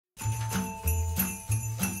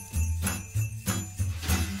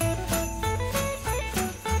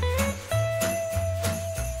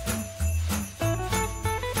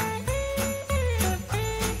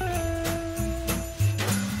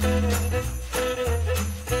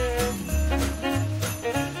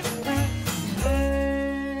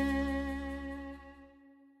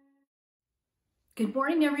Good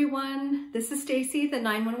morning, everyone. This is Stacy, the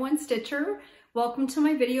 911 Stitcher. Welcome to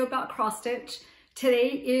my video about cross stitch.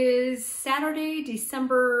 Today is Saturday,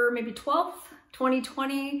 December maybe 12th,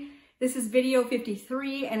 2020. This is video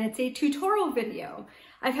 53 and it's a tutorial video.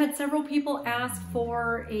 I've had several people ask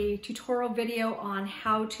for a tutorial video on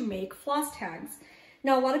how to make floss tags.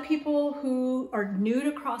 Now, a lot of people who are new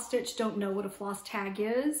to cross stitch don't know what a floss tag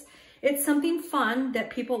is. It's something fun that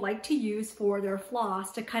people like to use for their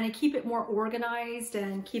floss to kind of keep it more organized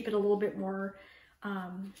and keep it a little bit more,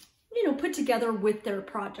 put together with their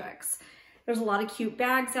projects. There's a lot of cute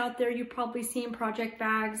bags out there. You've probably seen project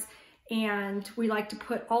bags, and we like to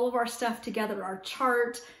put all of our stuff together, our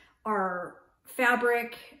chart, our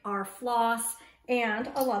fabric, our floss,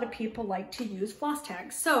 and a lot of people like to use floss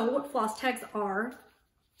tags. So what floss tags are,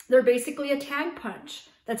 they're basically a tag punch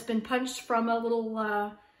that's been punched from a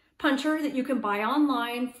little puncher that you can buy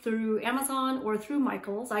online through Amazon or through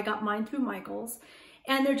Michaels. I got mine through Michaels,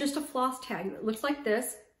 and they're just a floss tag. It looks like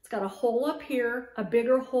this. It's got a hole up here, a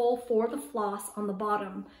bigger hole for the floss on the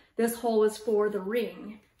bottom. This hole is for the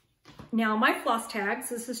ring. Now my floss tags,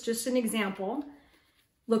 this is just an example,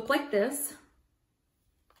 look like this.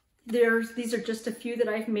 These are just a few that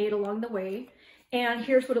I've made along the way, and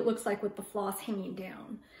here's what it looks like with the floss hanging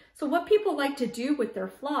down. So what people like to do with their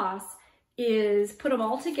floss is put them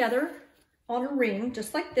all together on a ring,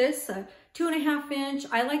 just like this, a 2.5 inch.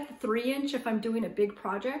 I like the 3 inch if I'm doing a big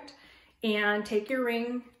project. And take your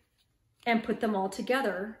ring and put them all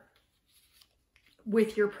together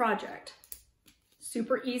with your project.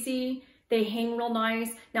 Super easy. They hang real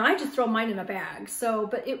nice. Now I just throw mine in a bag,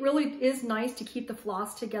 but it really is nice to keep the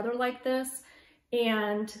floss together like this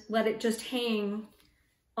and let it just hang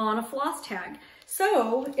on a floss tag.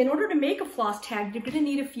 So in order to make a floss tag, you're gonna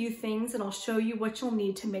need a few things, and I'll show you what you'll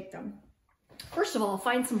need to make them. First of all,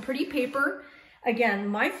 find some pretty paper. Again,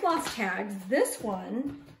 my floss tags, this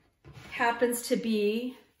one happens to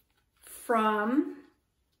be from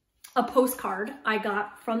a postcard I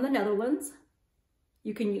got from the Netherlands.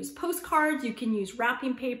 You can use postcards, you can use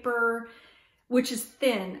wrapping paper, which is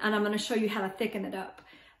thin, and I'm gonna show you how to thicken it up.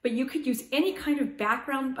 But you could use any kind of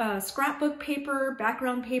background, scrapbook paper,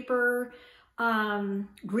 background paper,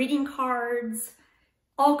 greeting cards,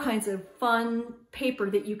 all kinds of fun paper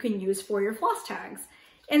that you can use for your floss tags.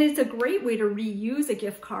 And it's a great way to reuse a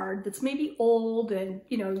gift card that's maybe old and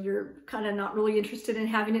you're kind of not really interested in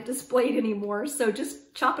having it displayed anymore. So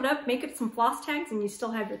just chop it up, make it some floss tags, and you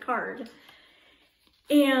still have your card.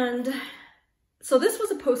 And so this was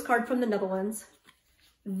a postcard from the Netherlands.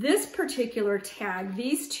 This particular tag,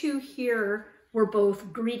 these two here were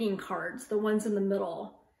both greeting cards, the ones in the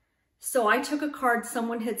middle. So I took a card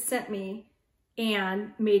someone had sent me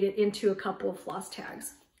and made it into a couple of floss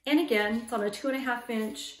tags. And again, it's on a 2.5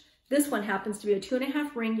 inch. This one happens to be a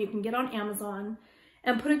 2.5 ring you can get on Amazon,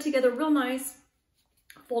 and put it together real nice,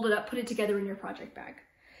 fold it up, put it together in your project bag.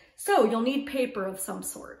 So you'll need paper of some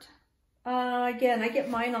sort. Again, I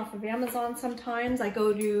get mine off of Amazon sometimes. I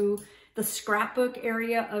go to the scrapbook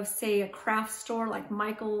area of, say, a craft store like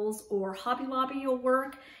Michaels or Hobby Lobby will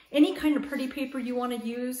work. Any kind of pretty paper you want to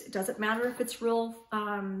use. It doesn't matter if it's real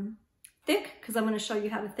thick, because I'm going to show you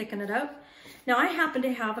how to thicken it up. Now I happen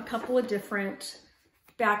to have a couple of different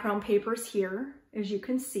background papers here, as you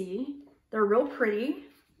can see. They're real pretty.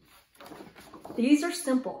 These are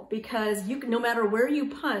simple because no matter where you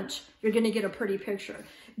punch, you're going to get a pretty picture.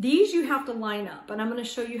 These you have to line up, and I'm going to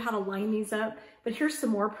show you how to line these up. But here's some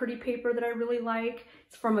more pretty paper that I really like.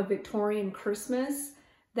 It's from a Victorian Christmas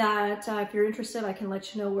that if you're interested, I can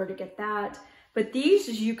let you know where to get that. But these,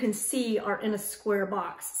 as you can see, are in a square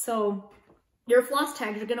box. So your floss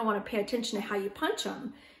tags, you're going to want to pay attention to how you punch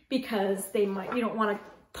them, because you don't want to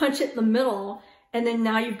punch it in the middle and then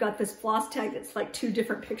now you've got this floss tag that's like two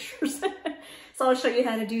different pictures. So I'll show you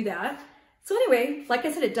how to do that. So anyway, like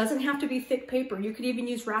I said, it doesn't have to be thick paper. You could even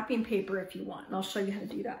use wrapping paper if you want, and I'll show you how to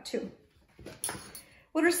do that too.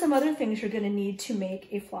 What are some other things you're going to need to make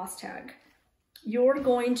a floss tag? You're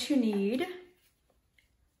going to need,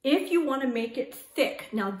 if you want to make it thick,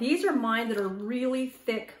 now these are mine that are really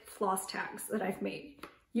thick floss tags that I've made.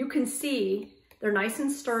 You can see they're nice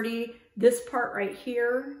and sturdy. This part right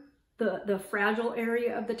here, the fragile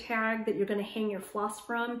area of the tag that you're going to hang your floss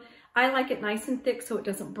from, I like it nice and thick so it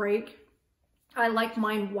doesn't break. I like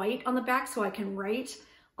mine white on the back so I can write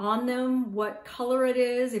on them what color it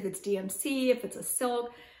is, if it's DMC, if it's a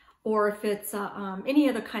silk, or if it's any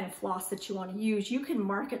other kind of floss that you want to use. You can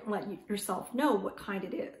mark it and let yourself know what kind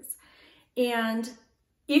it is. And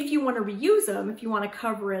if you want to reuse them, if you want to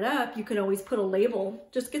cover it up, you can always put a label.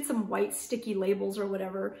 Just get some white sticky labels or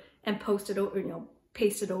whatever and post it over,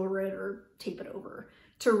 paste it over it or tape it over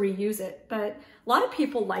to reuse it. But a lot of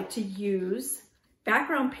people like to use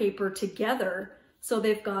background paper together. So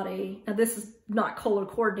they've got now this is not color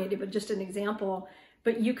coordinated, but just an example,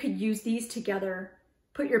 but you could use these together,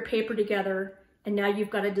 put your paper together, and now you've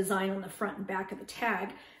got a design on the front and back of the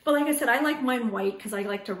tag. But like I said, I like mine white because I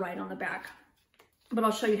like to write on the back, but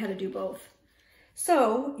I'll show you how to do both.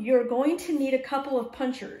 So you're going to need a couple of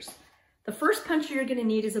punchers. The first puncher you're going to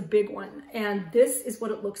need is a big one, and this is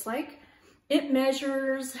what it looks like. It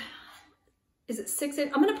measures, is it 6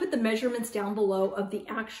 inch? I'm going to put the measurements down below of the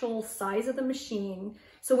actual size of the machine.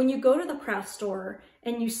 So when you go to the craft store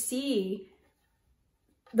and you see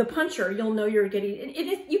the puncher, you'll know you're getting,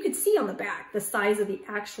 you could see on the back the size of the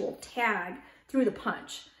actual tag through the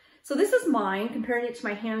punch. So this is mine. Comparing it to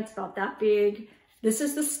my hand, it's about that big. This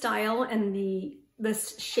is the style and the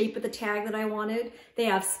shape of the tag that I wanted. They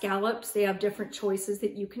have scallops. They have different choices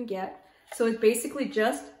that you can get. So it's basically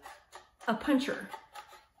just a puncher.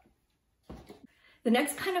 The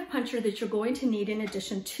next kind of puncher that you're going to need in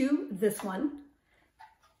addition to this one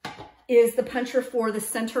is the puncher for the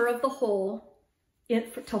center of the hole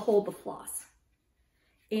to hold the floss.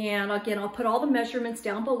 And again, I'll put all the measurements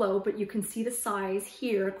down below, but you can see the size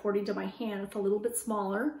here according to my hand. It's a little bit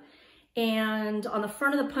smaller. And on the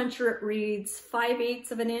front of the puncher, it reads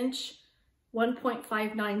 5/8 of an inch,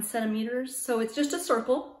 1.59 centimeters. So it's just a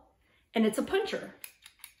circle and it's a puncher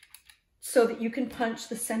so that you can punch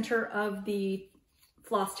the center of the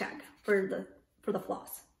floss tag for the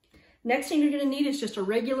floss. Next thing you're going to need is just a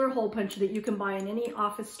regular hole puncher that you can buy in any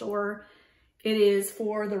office store. It is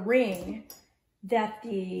for the ring that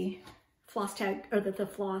the floss tag or that the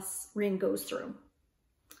floss ring goes through.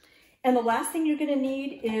 And the last thing you're going to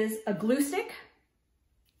need is a glue stick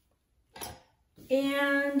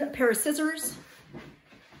and a pair of scissors.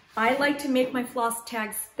 I like to make my floss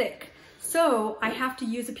tags thick, so I have to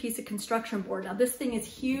use a piece of construction board. Now this thing is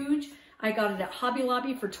huge. I got it at Hobby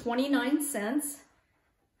Lobby for 29 cents.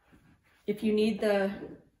 If you need the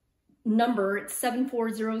number, it's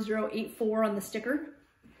 740084 on the sticker.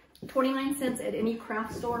 29 cents at any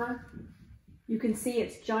craft store. You can see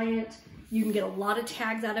it's giant. You can get a lot of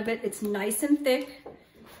tags out of it. It's nice and thick.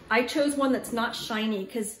 I chose one that's not shiny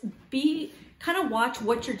because kind of watch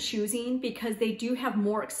what you're choosing, because they do have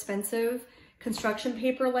more expensive construction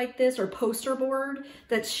paper like this or poster board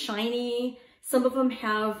that's shiny. Some of them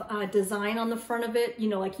have a design on the front of it, you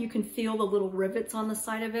know, like you can feel the little rivets on the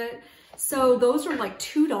side of it. So those are like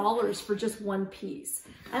 $2 for just one piece.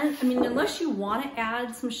 I mean, unless you want to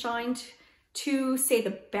add some shine to say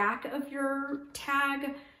the back of your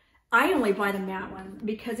tag, I only buy the matte one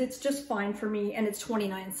because it's just fine for me, and it's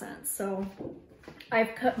 29 cents. So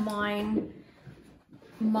I've cut my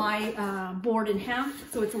board in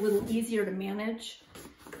half so it's a little easier to manage.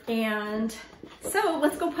 And so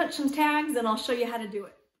let's go punch some tags and I'll show you how to do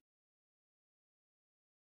it.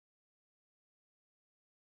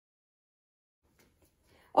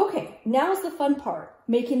 Okay, now is the fun part,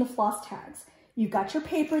 making the floss tags. You've got your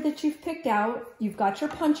paper that you've picked out, you've got your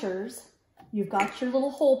punchers, you've got your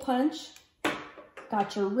little hole punch,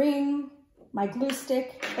 got your ring, my glue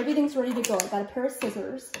stick, everything's ready to go. I've got a pair of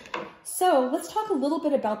scissors. So let's talk a little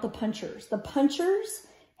bit about the punchers. The punchers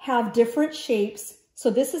have different shapes. So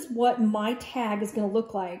this is what my tag is going to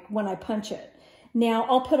look like when I punch it. Now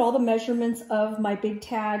I'll put all the measurements of my big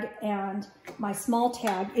tag and my small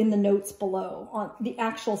tag in the notes below on the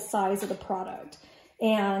actual size of the product.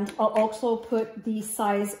 And I'll also put the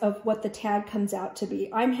size of what the tag comes out to be.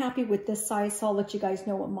 I'm happy with this size, so I'll let you guys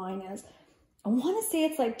know what mine is. I want to say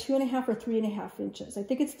it's like 2.5 or 3.5 inches. I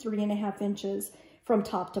think it's 3.5 inches from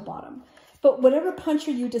top to bottom. But whatever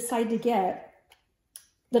puncher you decide to get,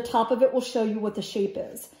 the top of it will show you what the shape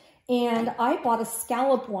is. And I bought a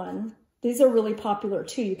scallop one. These are really popular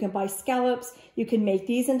too. You can buy scallops. You can make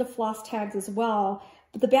these into floss tags as well.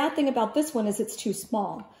 But the bad thing about this one is it's too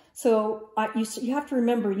small. So you have to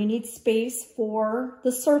remember you need space for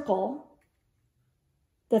the circle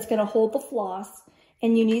that's going to hold the floss.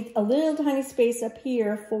 And you need a little tiny space up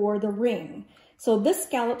here for the ring. So this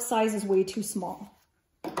scallop size is way too small.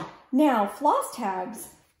 Now, floss tags,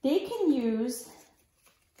 you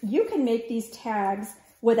can make these tags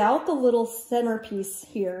without the little centerpiece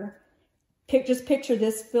here. Just picture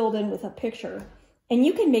this filled in with a picture. And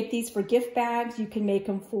you can make these for gift bags. You can make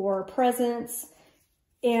them for presents.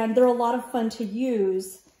 And they're a lot of fun to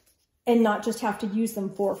use and not just have to use them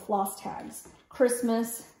for floss tags.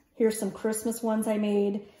 Christmas, here's some Christmas ones I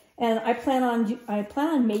made. And I plan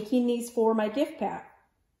on making these for my gift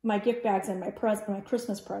bags and my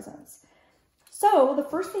Christmas presents. So the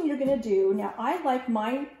first thing you're going to do, now I like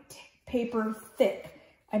my paper thick.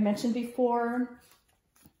 I mentioned before,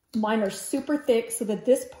 Mine are super thick so that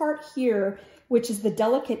this part here, which is the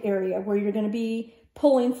delicate area where you're going to be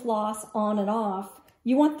pulling floss on and off,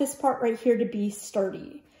 you want this part right here to be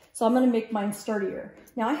sturdy. So I'm going to make mine sturdier.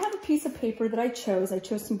 Now I have a piece of paper that I chose. I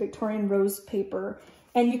chose some Victorian rose paper,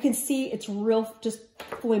 and you can see it's real, just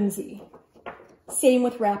flimsy. Same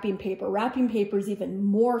with wrapping paper. Wrapping paper is even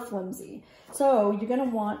more flimsy. So you're going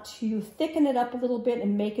to want to thicken it up a little bit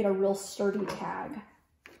and make it a real sturdy tag.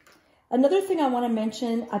 Another thing I want to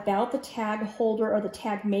mention about the tag holder or the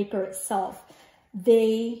tag maker itself,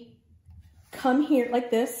 they come here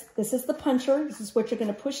like this. This is the puncher. This is what you're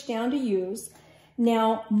going to push down to use.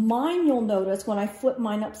 Now mine, you'll notice when I flip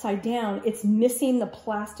mine upside down, it's missing the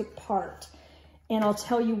plastic part. And I'll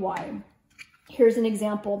tell you why. Here's an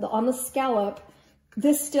example. On the scallop,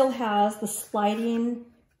 this still has the sliding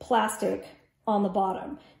plastic on the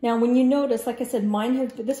bottom. Now when you notice, like I said,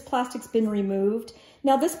 this plastic's been removed.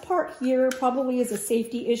 Now this part here probably is a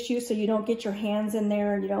safety issue, so you don't get your hands in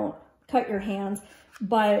there and you don't cut your hands,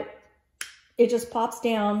 but it just pops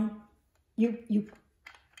down. You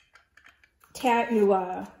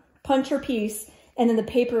punch your piece and then the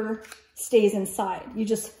paper stays inside. You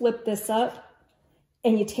just flip this up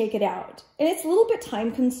and you take it out. And it's a little bit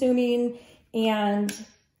time consuming, and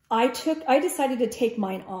I decided to take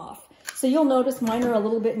mine off. So you'll notice mine are a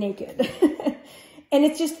little bit naked and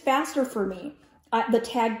it's just faster for me. The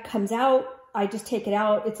tag comes out, I just take it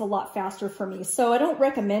out. It's a lot faster for me. So I don't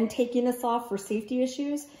recommend taking this off for safety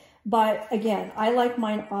issues, but again, I like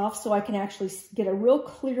mine off so I can actually get a real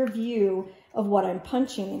clear view of what I'm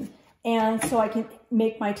punching, and so I can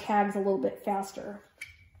make my tags a little bit faster.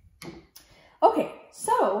 Okay,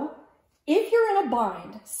 so if you're in a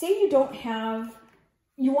bind, say you don't have,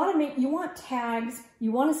 you want tags,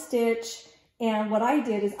 you want to stitch, and what I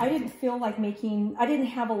did is I didn't feel like I didn't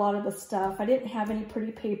have a lot of the stuff. I didn't have any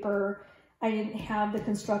pretty paper. I didn't have the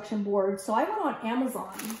construction board. So I went on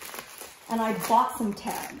Amazon and I bought some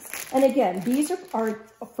tags. And again, these are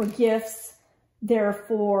for gifts. They're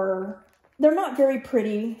not very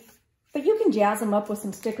pretty, but you can jazz them up with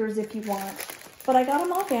some stickers if you want. But I got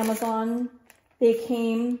them off Amazon. They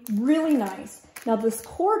came really nice. Now this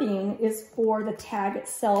cording is for the tag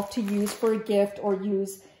itself to use for a gift or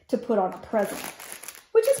use to put on a present,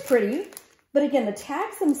 which is pretty. But again, the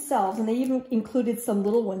tags themselves, and they even included some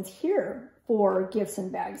little ones here for gifts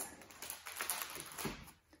and bags.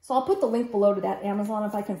 So I'll put the link below to that Amazon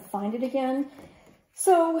if I can find it again.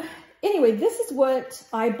 So anyway, this is what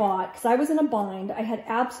I bought because I was in a bind. I had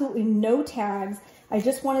absolutely no tags. I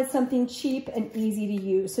just wanted something cheap and easy to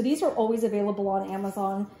use. So these are always available on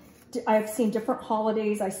Amazon. I've seen different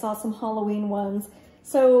holidays. I saw some Halloween ones.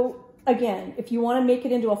 So again, if you want to make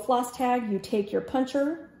it into a floss tag, you take your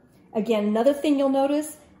puncher. Again, another thing you'll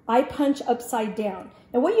notice, I punch upside down.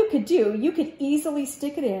 And what you could do, you could easily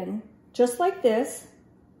stick it in just like this,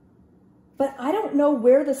 but I don't know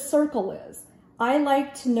where the circle is. I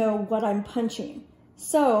like to know what I'm punching.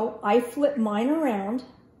 So I flip mine around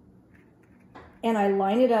and I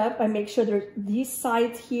line it up. I make sure there's these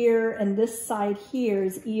sides here and this side here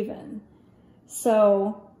is even.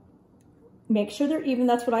 So make sure they're even,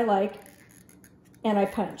 that's what I like. And I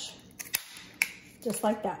punch, just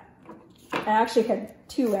like that. I actually had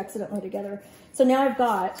two accidentally together. So now I've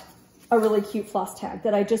got a really cute floss tag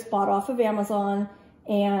that I just bought off of Amazon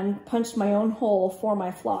and punched my own hole for my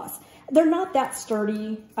floss. They're not that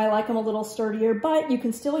sturdy. I like them a little sturdier, but you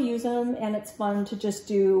can still use them, and it's fun to just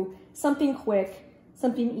do something quick,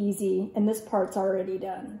 something easy, and this part's already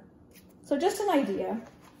done. So just an idea.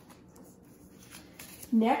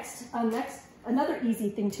 Next, another easy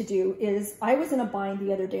thing to do is I was in a bind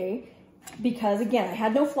the other day because, again, I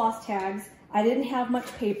had no floss tags, I didn't have much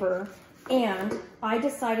paper, and I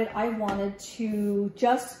decided I wanted to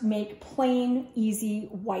just make plain, easy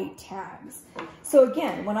white tags. So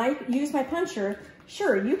again, when I use my puncher,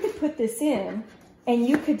 sure, you could put this in and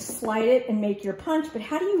you could slide it and make your punch, but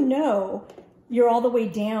how do you know you're all the way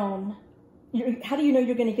down? How do you know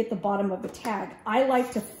you're going to get the bottom of the tag? I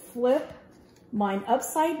like to flip mine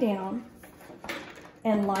upside down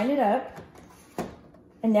and line it up.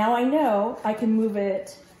 And now I know I can move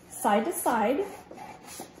it side to side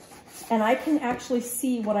and I can actually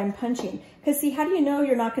see what I'm punching. Because see, how do you know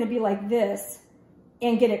you're not going to be like this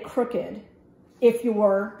and get it crooked if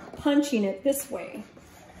you're punching it this way?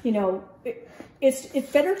 You know, it's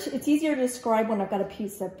easier to describe when I've got a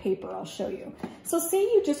piece of paper. I'll show you. So say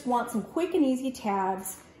you just want some quick and easy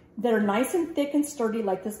tags that are nice and thick and sturdy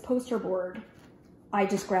like this poster board. I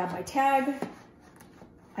just grab my tag,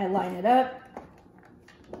 I line it up,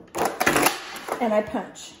 and I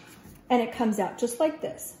punch. And it comes out just like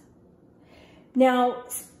this. Now,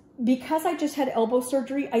 because I just had elbow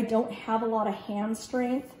surgery, I don't have a lot of hand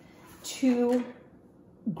strength to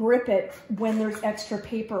grip it when there's extra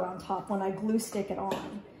paper on top, when I glue stick it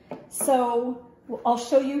on. So I'll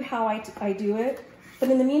show you how I do it. But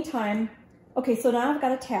in the meantime, okay, so now I've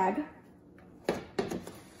got a tag.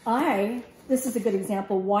 This is a good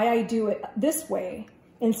example why I do it this way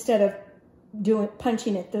instead of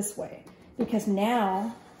punching it this way. Because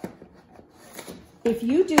now, if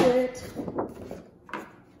you do it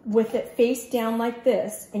with it face down like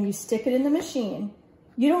this and you stick it in the machine,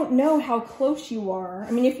 you don't know how close you are.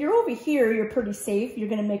 I mean, if you're over here, you're pretty safe. You're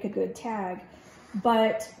gonna make a good tag.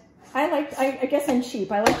 But I guess I'm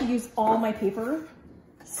cheap. I like to use all my paper.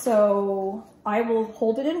 So I will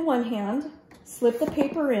hold it in one hand, slip the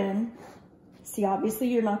paper in. See, obviously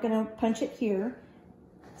you're not gonna punch it here.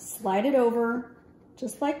 Slide it over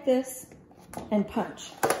just like this and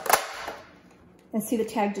punch. And see, the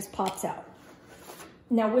tag just pops out.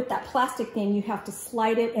 Now with that plastic thing, you have to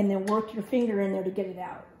slide it and then work your finger in there to get it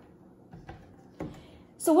out.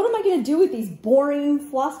 So what am I gonna do with these boring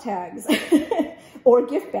floss tags or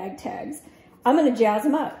gift bag tags? I'm gonna jazz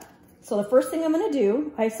them up. So the first thing I'm gonna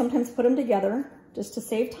do, I sometimes put them together just to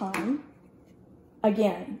save time.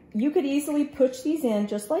 Again, you could easily push these in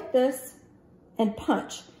just like this and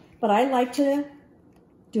punch, but I like to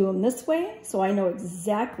do them this way so I know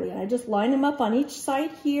exactly. And I just line them up on each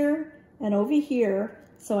side here and over here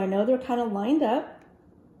so I know they're kind of lined up,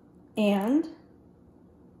 and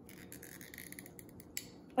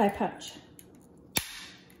I punch.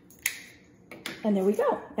 And there we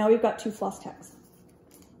go. Now we've got 2 floss tags.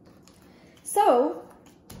 So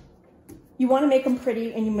you want to make them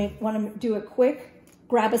pretty and you want to do it quick.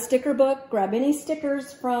 Grab a sticker book, grab any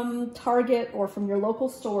stickers from Target or from your local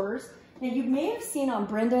stores. Now you may have seen on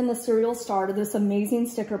Brenda and the Cereal Starter this amazing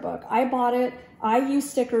sticker book. I bought it. I use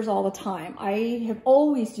stickers all the time. I have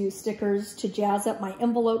always used stickers to jazz up my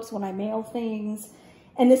envelopes when I mail things.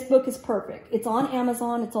 And this book is perfect. It's on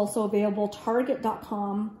Amazon. It's also available.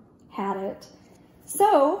 Target.com had it.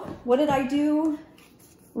 So what did I do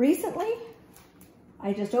recently?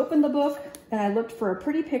 I just opened the book and I looked for a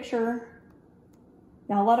pretty picture.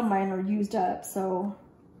 Now a lot of mine are used up, so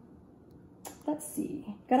let's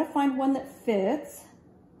see. Gotta find one that fits.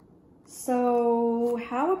 So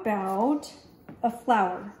how about a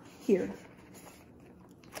flower here?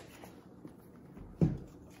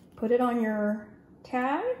 Put it on your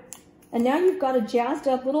tag, and now you've got a jazzed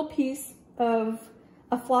up little piece of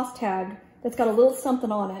a floss tag that's got a little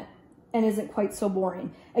something on it and isn't quite so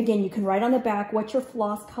boring. Again, you can write on the back what your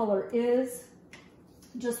floss color is,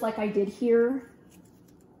 just like I did here.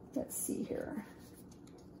 Let's see here.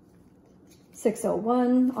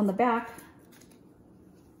 601 on the back.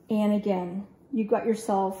 And again, you've got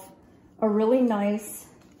yourself a really nice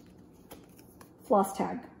floss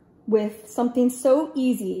tag with something so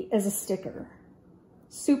easy as a sticker.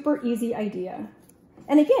 Super easy idea.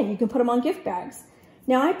 And again, you can put them on gift bags.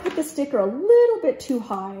 Now I put the sticker a little bit too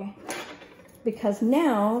high because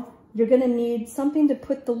now you're gonna need something to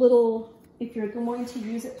put the little, if you're going to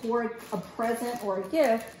use it for a present or a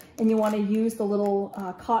gift and you wanna use the little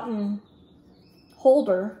cotton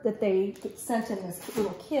holder that they sent in this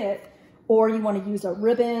little kit, or you wanna use a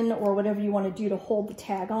ribbon or whatever you wanna do to hold the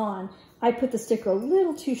tag on, I put the sticker a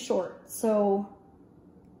little too short. So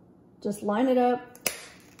just line it up,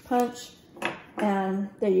 punch, and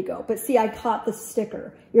there you go. But see, I caught the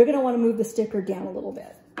sticker. You're gonna wanna move the sticker down a little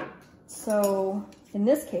bit. So in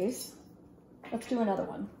this case, let's do another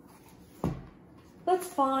one. Let's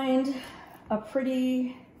find a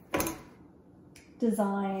pretty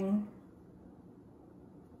design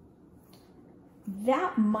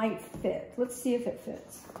that might fit. Let's see if it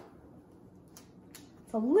fits.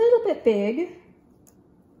 It's a little bit big,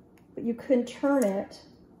 but you can turn it.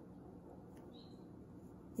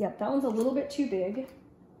 Yep, that one's a little bit too big.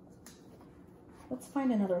 Let's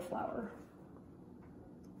find another flower.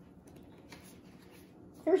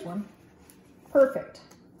 Here's one. Perfect.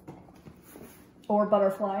 Or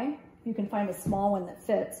butterfly. You can find a small one that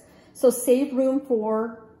fits. So save room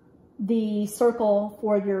for the circle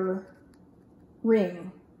for your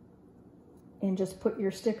ring. And just put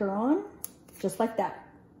your sticker on, just like that.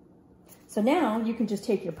 So now you can just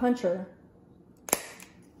take your puncher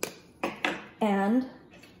and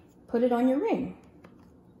put it on your ring,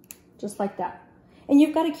 just like that. And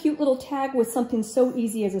you've got a cute little tag with something so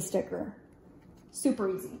easy as a sticker. Super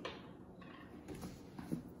easy.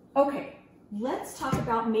 Okay, let's talk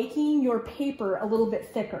about making your paper a little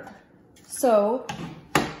bit thicker. So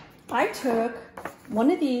I took one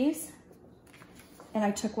of these and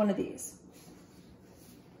I took one of these.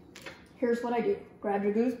 Here's what I do. Grab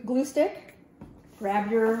your glue stick,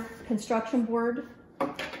 grab your construction board,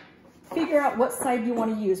 figure out what side you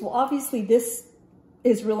want to use. Well, obviously this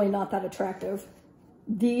is really not that attractive.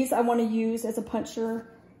 These I want to use as a puncher,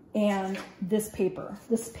 and this paper.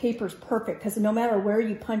 This paper is perfect because no matter where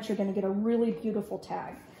you punch, you're going to get a really beautiful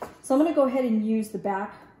tag. So I'm going to go ahead and use the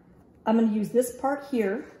back. I'm going to use this part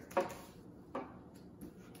here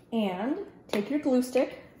and take your glue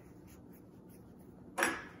stick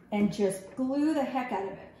and just glue the heck out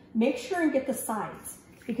of it. Make sure and get the sides,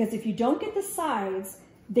 because if you don't get the sides,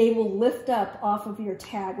 they will lift up off of your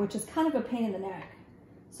tag, which is kind of a pain in the neck.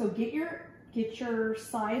 So get your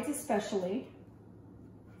sides especially,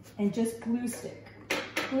 and just glue stick.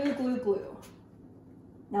 Glue, glue, glue.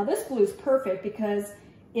 Now this glue is perfect because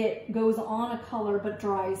it goes on a color but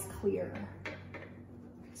dries clear.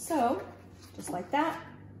 So, just like that,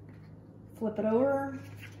 flip it over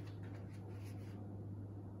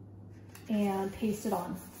and paste it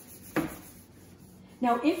on.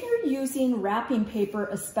 Now, if you're using wrapping paper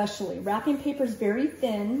especially, wrapping paper is very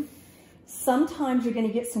thin. Sometimes you're going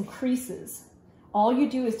to get some creases. All you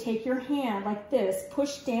do is take your hand like this,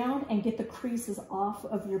 push down and get the creases off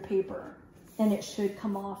of your paper, and it should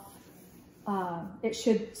come off. It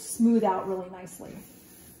should smooth out really nicely.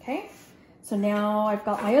 Okay, so now I've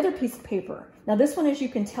got my other piece of paper. Now this one, as you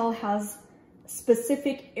can tell, has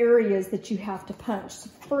specific areas that you have to punch. So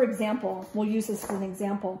for example, we'll use this as an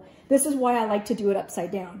example. This is why I like to do it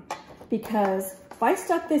upside down, because if I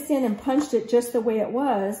stuck this in and punched it just the way it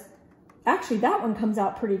was, actually that one comes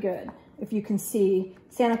out pretty good. If you can see,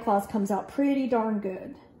 Santa Claus comes out pretty darn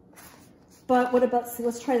good. But what about, so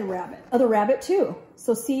let's try the rabbit. Oh, the rabbit too.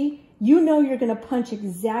 So see, you know you're gonna punch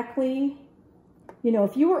exactly, you know,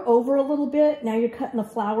 if you were over a little bit, now you're cutting the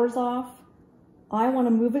flowers off. I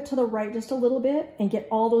wanna move it to the right just a little bit and get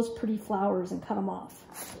all those pretty flowers and cut them off.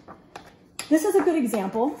 This is a good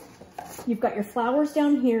example. You've got your flowers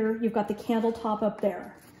down here, you've got the candle top up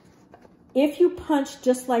there. If you punch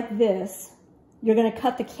just like this, you're gonna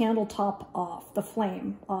cut the candle top off, the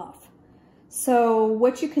flame off. So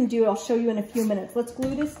what you can do, I'll show you in a few minutes. Let's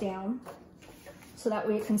glue this down so that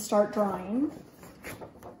way it can start drying.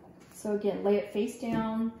 So again, lay it face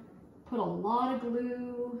down, put a lot of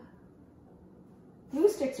glue. Glue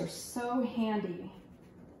sticks are so handy.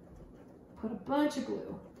 Put a bunch of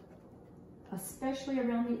glue, especially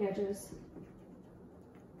around the edges.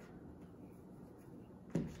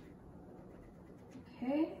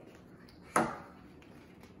 Okay.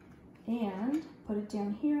 And put it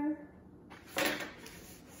down here. There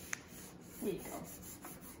you go.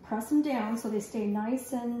 Press them down so they stay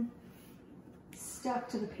nice and stuck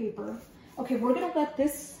to the paper. Okay, we're gonna let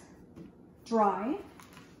this dry.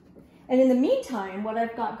 And in the meantime, what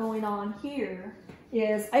I've got going on here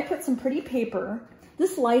is I put some pretty paper.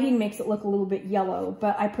 This lighting makes it look a little bit yellow,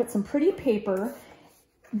 but I put some pretty paper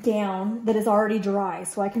down that is already dry.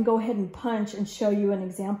 So I can go ahead and punch and show you an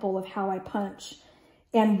example of how I punch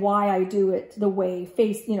and why I do it the way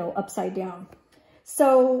face, you know, upside down.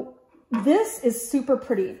 So this is super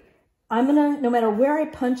pretty. I'm gonna, no matter where I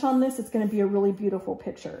punch on this, it's gonna be a really beautiful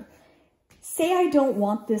picture. Say I don't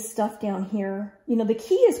want this stuff down here. You know, the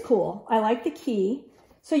key is cool. I like the key.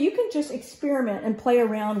 So you can just experiment and play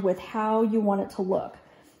around with how you want it to look.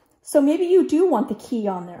 So maybe you do want the key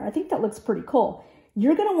on there. I think that looks pretty cool.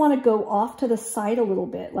 You're gonna wanna go off to the side a little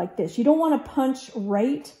bit like this. You don't wanna punch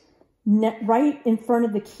right in front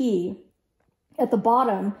of the key at the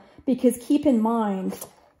bottom, because keep in mind,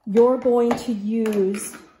 you're going to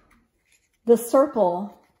use the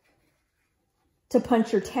circle to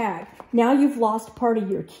punch your tag. Now you've lost part of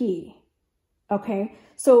your key. Okay,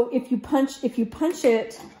 so if you punch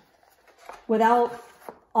it without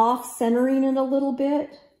off centering it a little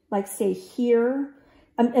bit, like say here,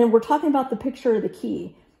 and we're talking about the picture of the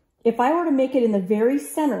key. If I were to make it in the very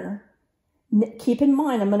center, keep in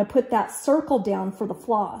mind, I'm going to put that circle down for the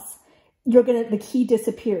floss. The key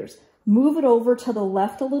disappears. Move it over to the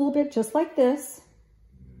left a little bit, just like this.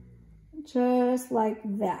 Just like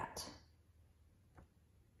that.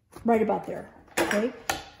 Right about there. Okay.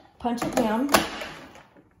 Punch it down.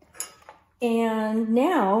 And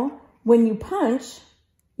now, when you punch,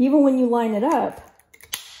 even when you line it up,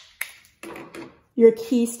 your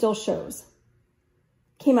key still shows.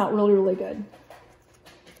 Came out really, really good.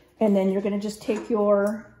 And then you're going to just take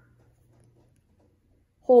your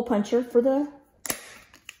hole puncher for the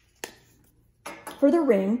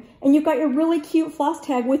ring, and you've got your really cute floss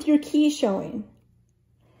tag with your key showing.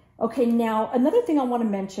 Okay, now another thing I want to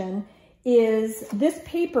mention is this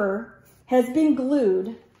paper has been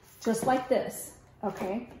glued just like this,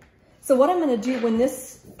 okay? So what I'm going to do when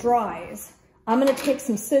this dries, I'm going to take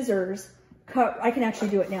some scissors, cut, I can actually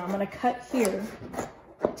do it now. I'm gonna cut here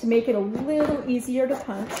to make it a little easier to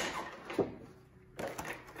punch.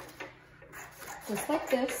 Just like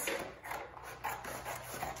this.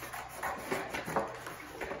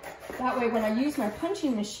 That way when I use my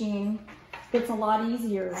punching machine, it's a lot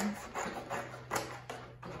easier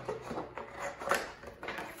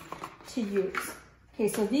to use. Okay,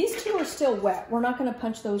 so these two are still wet. We're not gonna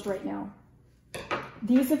punch those right now.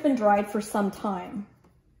 These have been dried for some time.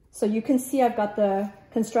 So you can see I've got the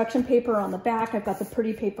construction paper on the back, I've got the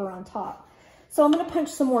pretty paper on top. So I'm gonna punch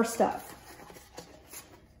some more stuff.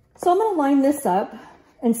 So I'm gonna line this up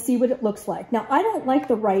and see what it looks like. Now, I don't like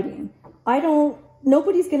the writing.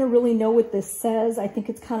 Nobody's gonna really know what this says. I think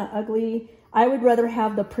it's kind of ugly. I would rather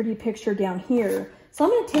have the pretty picture down here. So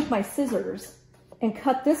I'm gonna take my scissors and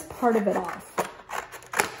cut this part of it off.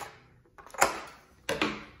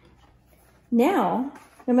 Now,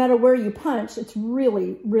 no matter where you punch, it's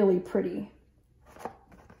really, really pretty.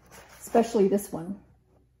 Especially this one.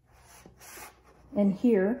 And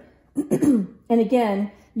here. And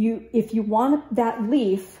again, if you want that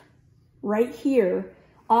leaf right here,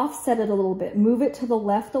 offset it a little bit. Move it to the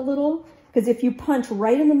left a little. Because if you punch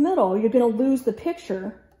right in the middle, you're going to lose the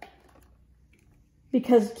picture.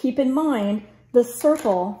 Because keep in mind, the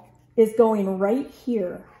circle is going right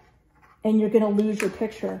here. And you're going to lose your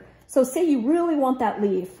picture. So say you really want that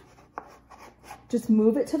leaf. Just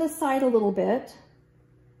move it to the side a little bit.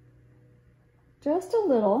 Just a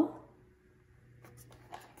little.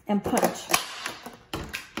 And punch.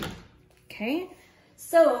 Okay.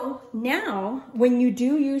 So now when you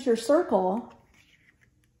do use your circle,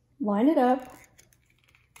 line it up.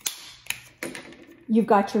 You've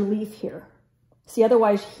got your leaf here. See,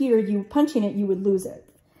 otherwise here, you punching it, you would lose it.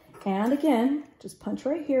 And again, just punch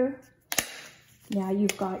right here. Now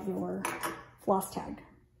you've got your floss tag.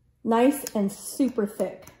 Nice and super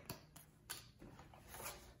thick.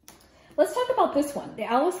 Let's talk about this one. The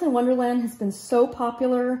Alice in Wonderland has been so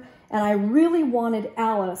popular, and I really wanted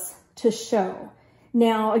Alice to show.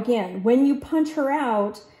 Now, again, when you punch her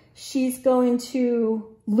out, she's going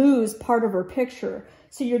to lose part of her picture.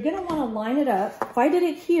 So you're going to want to line it up. If I did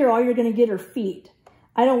it here, all you're going to get are feet.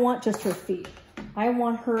 I don't want just her feet. I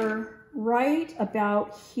want her right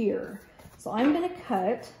about here. So I'm going to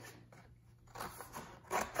cut.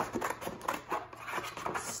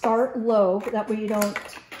 Start low, that way you don't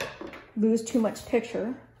lose too much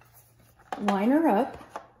picture. Line her up.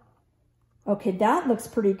 Okay, that looks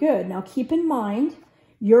pretty good. Now keep in mind,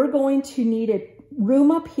 you're going to need a room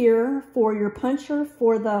up here for your puncher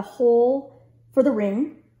for the hole for the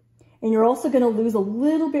ring. And you're also going to lose a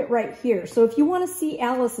little bit right here. So if you want to see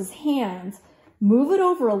Alice's hands, move it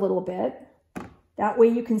over a little bit. That way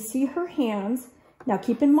you can see her hands. Now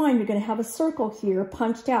keep in mind, you're going to have a circle here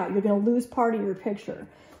punched out. You're going to lose part of your picture.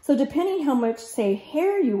 So depending how much, say,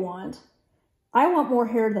 hair you want, I want more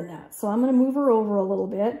hair than that. So I'm going to move her over a little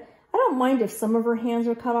bit. I don't mind if some of her hands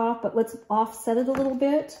are cut off, but let's offset it a little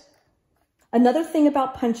bit. Another thing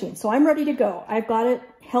about punching. So I'm ready to go. I've got it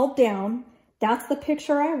held down. That's the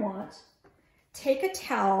picture I want. Take a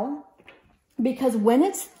towel, because when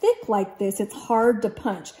it's thick like this, it's hard to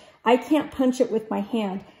punch. I can't punch it with my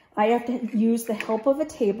hand. I have to use the help of a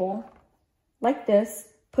table like this,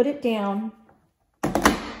 put it down,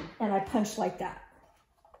 and I punch like that.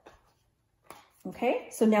 Okay,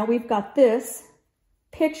 so now we've got this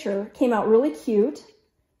picture. Came out really cute.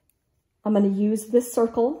 I'm going to use this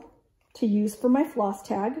circle to use for my floss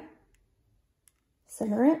tag.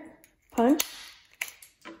 Center it, punch.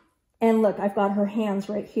 And look, I've got her hands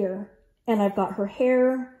right here. And I've got her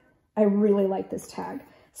hair. I really like this tag.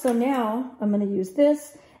 So now I'm going to use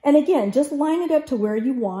this. And again, just line it up to where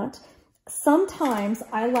you want. Sometimes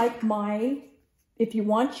I like if you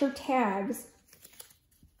want your tags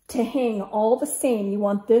to hang all the same, you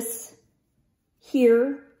want this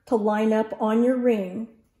here to line up on your ring.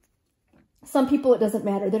 Some people, it doesn't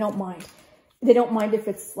matter. They don't mind. They don't mind if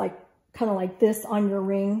it's like kind of like this on your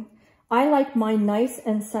ring. I like mine nice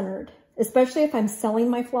and centered, especially if I'm selling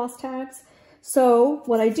my floss tags. So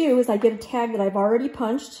what I do is I get a tag that I've already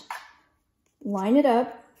punched, line it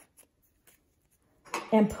up,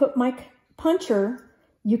 and put my puncher.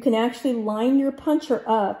 You can actually line your puncher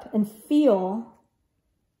up and feel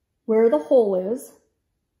where the hole is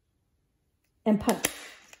and punch.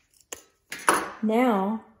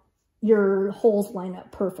 Now your holes line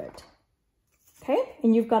up perfect. Okay,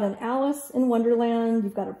 and you've got an Alice in Wonderland,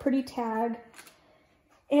 you've got a pretty tag,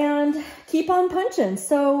 and keep on punching.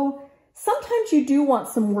 So sometimes you do want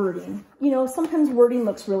some wording. You know, sometimes wording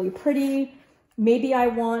looks really pretty. Maybe I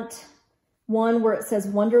want one where it says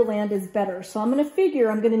Wonderland is better. So I'm going to figure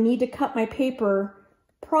I'm going to need to cut my paper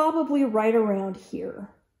probably right around here.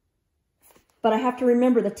 But I have to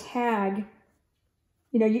remember the tag,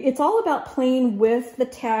 you know, it's all about playing with the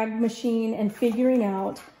tag machine and figuring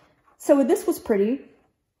out. So this was pretty,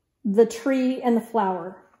 the tree and the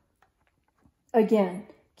flower. Again,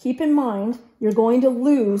 keep in mind, you're going to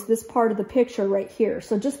lose this part of the picture right here.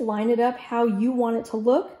 So just line it up how you want it to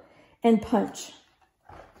look and punch.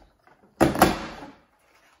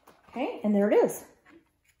 Okay, and there it is.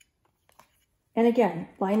 And again,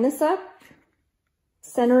 line this up,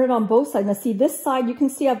 center it on both sides. Now see this side, you can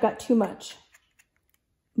see I've got too much.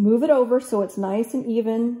 Move it over so it's nice and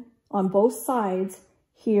even on both sides,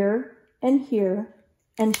 here, and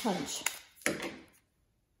punch.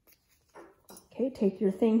 Okay, take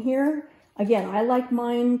your thing here. Again, I like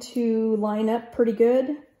mine to line up pretty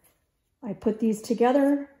good. I put these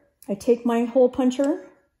together. I take my hole puncher,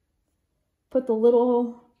 put the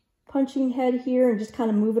little punching head here and just kind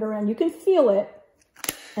of move it around. You can feel it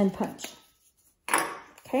and punch.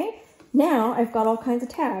 Okay, now I've got all kinds of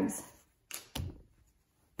tags.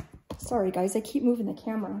 Sorry guys, I keep moving the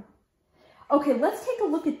camera. Okay, let's take a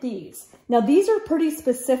look at these. Now these are pretty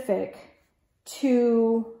specific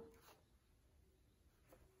to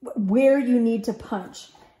where you need to punch.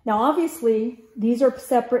 Now obviously these are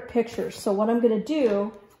separate pictures. So what I'm gonna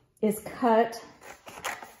do is cut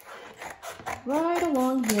right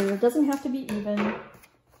along here. It doesn't have to be even.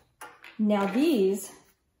 Now these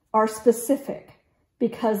are specific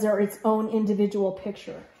because they're its own individual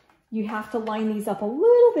picture. You have to line these up a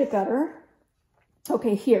little bit better.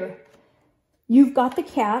 Okay, here. You've got the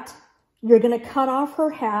cat. You're gonna cut off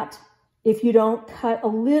her hat if you don't cut a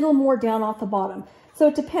little more down off the bottom. So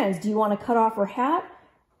it depends. Do you wanna cut off her hat?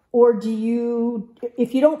 Or do you,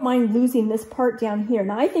 if you don't mind losing this part down here.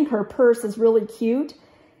 Now I think her purse is really cute.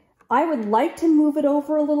 I would like to move it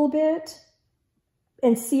over a little bit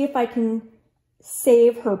and see if I can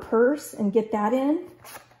save her purse and get that in.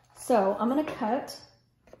 So I'm gonna cut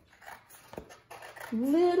a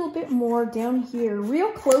little bit more down here,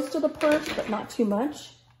 real close to the purse, but not too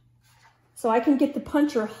much. So I can get the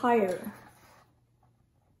puncher higher.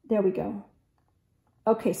 There we go.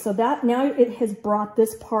 Okay, so that now it has brought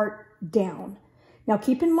this part down. Now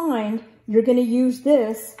keep in mind, you're gonna use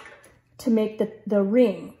this to make the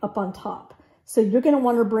ring up on top. So you're gonna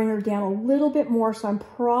wanna bring her down a little bit more. So I'm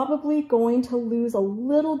probably going to lose a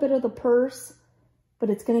little bit of the purse, but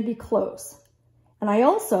it's gonna be close. And I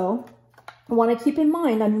also wanna keep in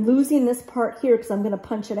mind, I'm losing this part here because I'm gonna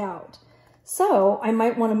punch it out. So I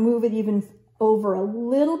might wanna move it even over a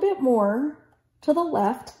little bit more to the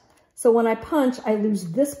left. So when I punch, I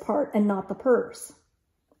lose this part and not the purse.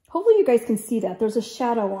 Hopefully you guys can see that. There's a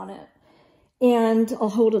shadow on it. And I'll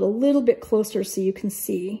hold it a little bit closer so you can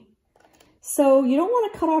see. So you don't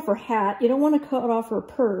want to cut off her hat. You don't want to cut off her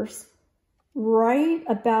purse. Right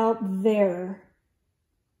about there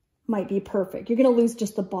might be perfect. You're going to lose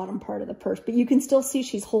just the bottom part of the purse, but you can still see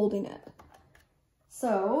she's holding it.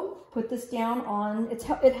 So put this down on,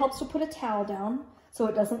 it helps to put a towel down so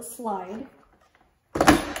it doesn't slide,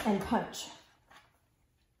 and punch.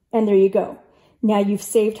 And there you go. Now you've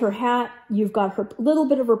saved her hat. You've got her little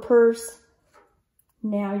bit of her purse.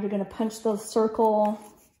 Now you're going to punch the circle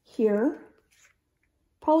here.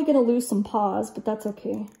 Probably going to lose some paws, but that's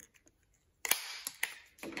okay.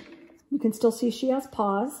 You can still see she has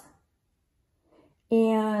paws.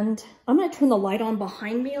 And I'm going to turn the light on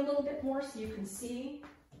behind me a little bit more so you can see.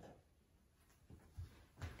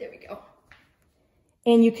 There we go.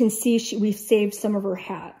 And you can see we've saved some of her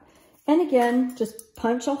hat. And again, just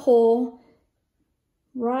punch a hole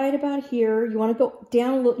right about here. You want to go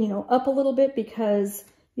down a little, you know, up a little bit because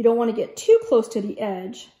you don't want to get too close to the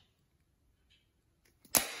edge.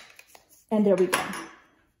 And there we go.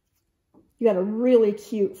 You got a really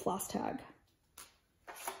cute floss tag.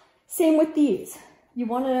 Same with these. You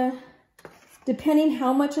want to, depending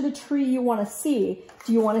how much of the tree you want to see,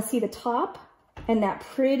 do you want to see the top and that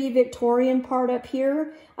pretty Victorian part up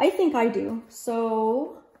here? I think I do.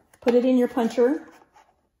 So put it in your puncher.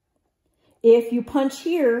 If you punch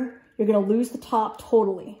here, you're going to lose the top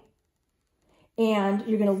totally. And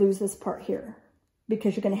you're going to lose this part here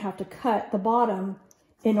because you're going to have to cut the bottom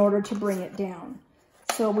in order to bring it down.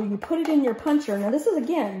 So when you put it in your puncher, now this is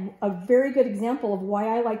again a very good example of why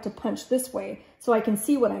I like to punch this way so I can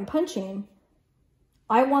see what I'm punching.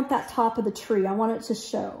 I want that top of the tree. I want it to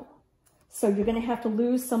show. So you're going to have to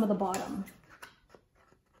lose some of the bottom.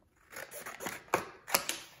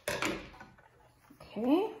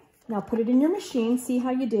 Okay, now put it in your machine. See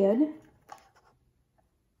how you did.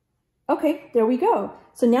 Okay, there we go.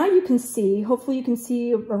 So now you can see, hopefully you can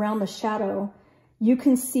see around the shadow, you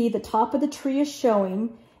can see the top of the tree is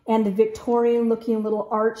showing, And the Victorian looking little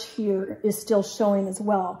arch here is still showing as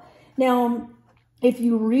well. Now, if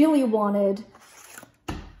you really wanted,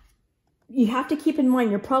 you have to keep in mind,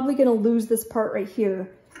 you're probably going to lose this part right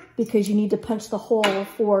here because you need to punch the hole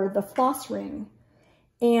for the floss ring.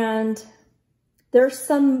 And there's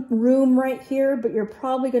some room right here, but you're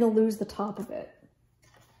probably going to lose the top of it.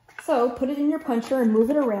 So put it in your puncher and move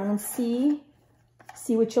it around and see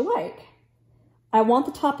what you like. I want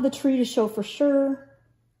the top of the tree to show for sure.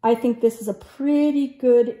 I think this is a pretty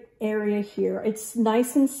good area here. It's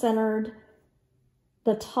nice and centered.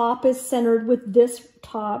 The top is centered with this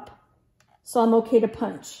top, so I'm okay to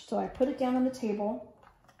punch. So I put it down on the table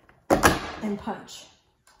and punch.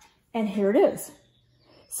 And here it is.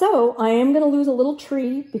 So I am going to lose a little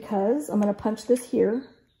tree because I'm going to punch this here.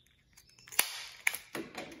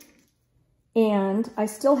 And I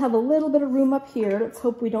still have a little bit of room up here. Let's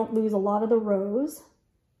hope we don't lose a lot of the rows.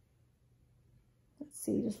 Let's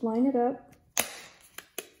see, just line it up.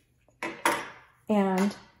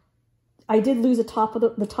 And I did lose the top of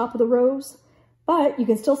the rows, but you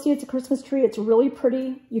can still see it's a Christmas tree. It's really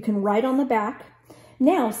pretty. You can write on the back.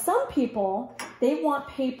 Now, some people, they want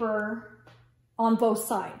paper on both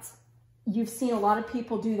sides. You've seen a lot of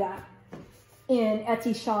people do that in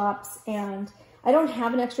Etsy shops, and I don't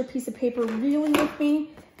have an extra piece of paper really with me,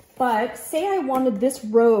 but say I wanted this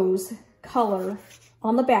rose color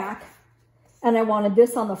on the back and I wanted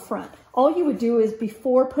this on the front. All you would do is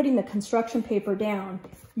before putting the construction paper down,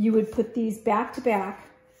 you would put these back to back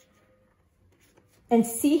and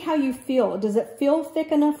see how you feel. Does it feel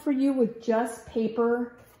thick enough for you with just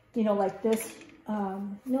paper, you know, like this?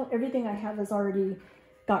 No, everything I have has already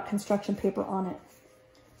got construction paper on it.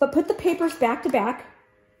 But put the papers back to back.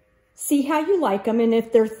 See how you like them, and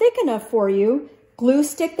if they're thick enough for you, glue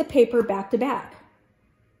stick the paper back to back.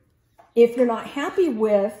 If you're not happy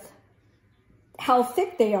with how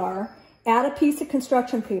thick they are, add a piece of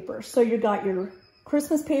construction paper. So you've got your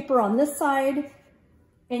Christmas paper on this side,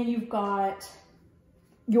 and you've got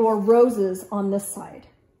your roses on this side.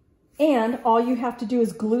 And all you have to do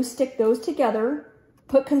is glue stick those together,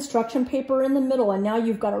 put construction paper in the middle, and now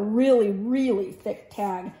you've got a really, really thick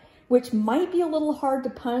tag, which might be a little hard to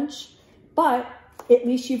punch, but at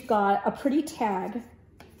least you've got a pretty tag.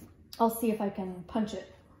 I'll see if I can punch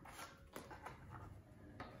it.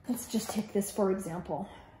 Let's just take this for example.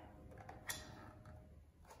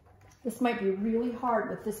 This might be really hard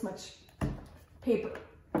with this much paper.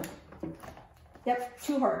 Yep,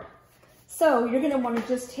 too hard. So you're gonna wanna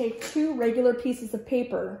just take 2 regular pieces of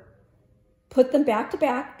paper, put them back to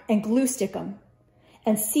back and glue stick them.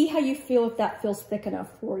 And see how you feel if that feels thick enough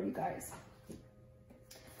for you guys.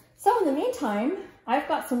 So in the meantime, I've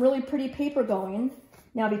got some really pretty paper going.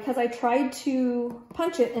 Now because I tried to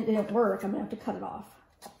punch it and it didn't work, I'm gonna have to cut it off.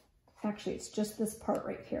 Actually, it's just this part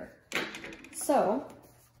right here. So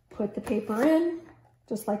put the paper in,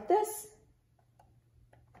 just like this.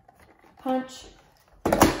 Punch.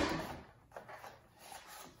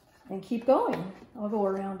 And keep going. I'll go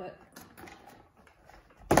around it.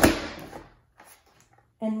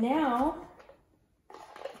 And now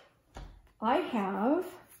I have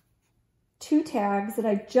 2 tags that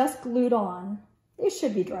I just glued on. They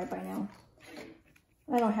should be dry by now.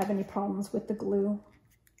 I don't have any problems with the glue.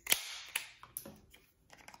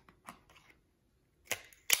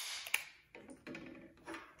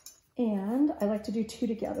 And I like to do 2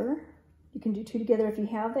 together. You can do 2 together if you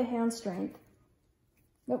have the hand strength.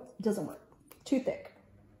 Nope, it doesn't work. Too thick.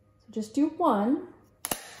 So just do 1.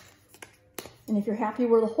 And if you're happy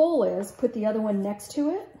where the hole is, put the other one next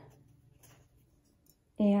to it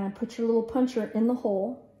and put your little puncher in the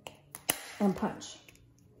hole and punch.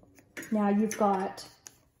 Now you've got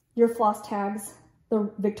your floss tags, the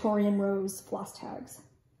Victorian Rose floss tags.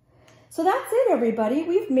 So that's it, everybody.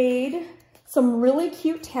 We've made some really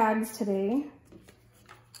cute tags today.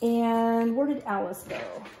 And where did Alice go?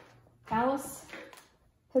 Alice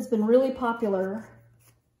has been really popular.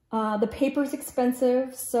 The paper's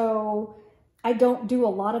expensive, so I don't do a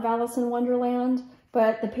lot of Alice in Wonderland,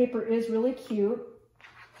 but the paper is really cute.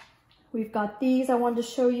 We've got these I wanted to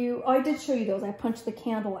show you. Oh, I did show you those. I punched the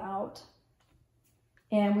candle out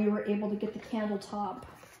and we were able to get the candle top.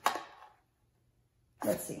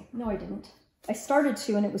 Let's see. No, I didn't. I started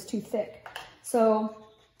to and it was too thick. So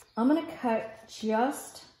I'm going to cut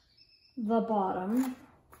just the bottom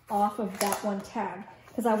off of that one tag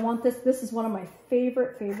because I want this. This is one of my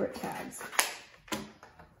favorite tags.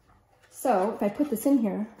 So if I put this in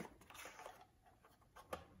here,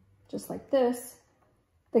 just like this,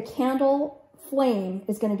 the candle flame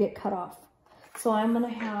is going to get cut off. So I'm going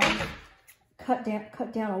to have cut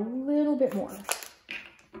down a little bit more.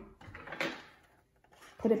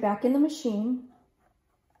 Put it back in the machine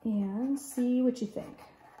and see what you think.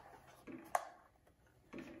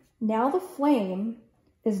 Now the flame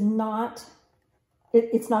is not,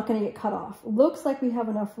 it's not going to get cut off. Looks like we have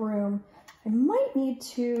enough room. I might need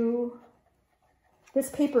to, this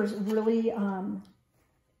paper is really,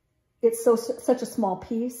 it's such a small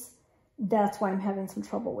piece. That's why I'm having some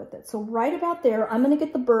trouble with it. So right about there, I'm going to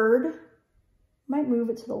get the bird. Might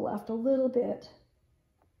move it to the left a little bit.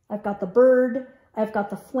 I've got the bird, I've got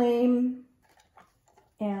the flame,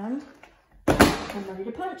 and I'm ready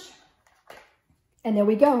to punch. And there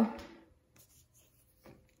we go.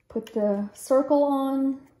 Put the circle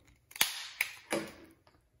on,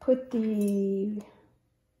 put the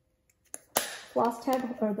floss tag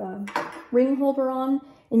or the ring holder on,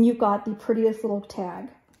 and you've got the prettiest little tag.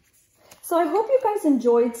 So I hope you guys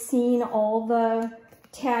enjoyed seeing all the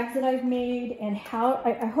tags that I've made and how,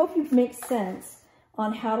 I hope you make sense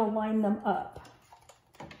on how to line them up.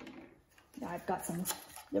 Now I've got some,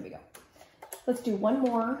 there we go. Let's do one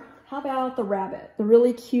more. How about the rabbit, the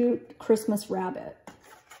really cute Christmas rabbit?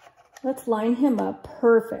 Let's line him up,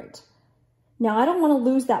 perfect. Now I don't want to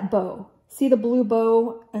lose that bow. See the blue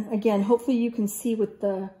bow? And again, hopefully you can see with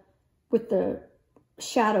the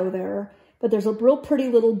shadow there, but there's a real pretty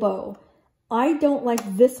little bow. I don't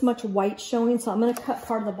like this much white showing, so I'm going to cut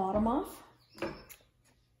part of the bottom off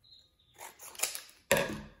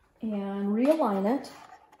and realign it.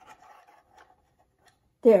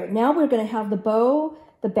 There, now we're going to have the bow.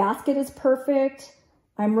 The basket is perfect.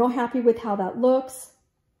 I'm real happy with how that looks.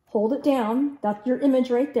 Hold it down. That's your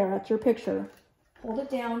image right there. That's your picture. Hold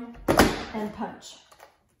it down and punch.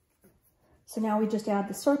 So now we just add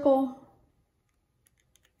the circle.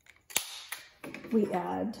 We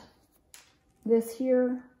add this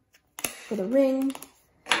here for the ring.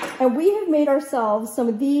 And we have made ourselves some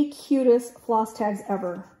of the cutest floss tags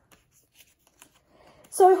ever.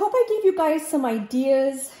 So I hope I gave you guys some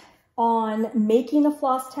ideas on making the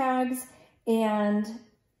floss tags and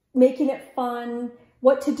making it fun,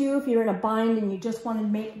 what to do if you're in a bind and you just want to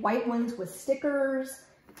make white ones with stickers,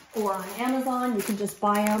 or on Amazon, you can just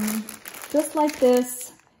buy them just like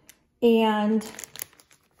this. And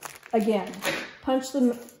again, punch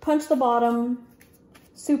the bottom,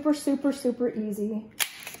 super, super, super easy.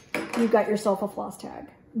 You've got yourself a floss tag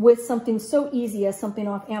with something so easy as something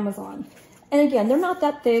off Amazon. And again, they're not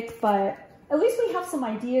that thick, but at least we have some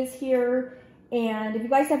ideas here. And if you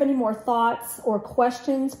guys have any more thoughts or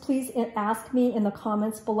questions, please ask me in the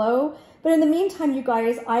comments below. But in the meantime, you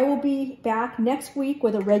guys, I will be back next week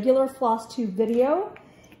with a regular Flosstube video.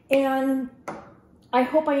 And I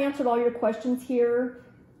hope I answered all your questions here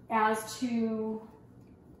as to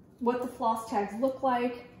what the floss tags look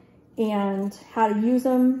like and how to use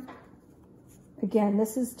them. Again,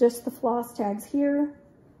 this is just the floss tags here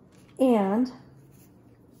and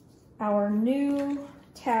our new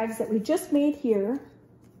tags that we just made here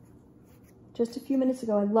just a few minutes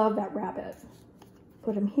ago. I love that rabbit.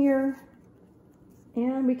 Put them here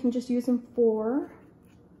and we can just use them for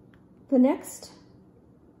the next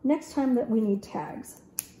time that we need tags.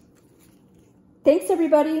 Thanks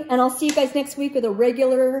everybody, and I'll see you guys next week with a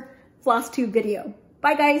regular Flosstube video.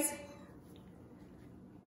 Bye guys.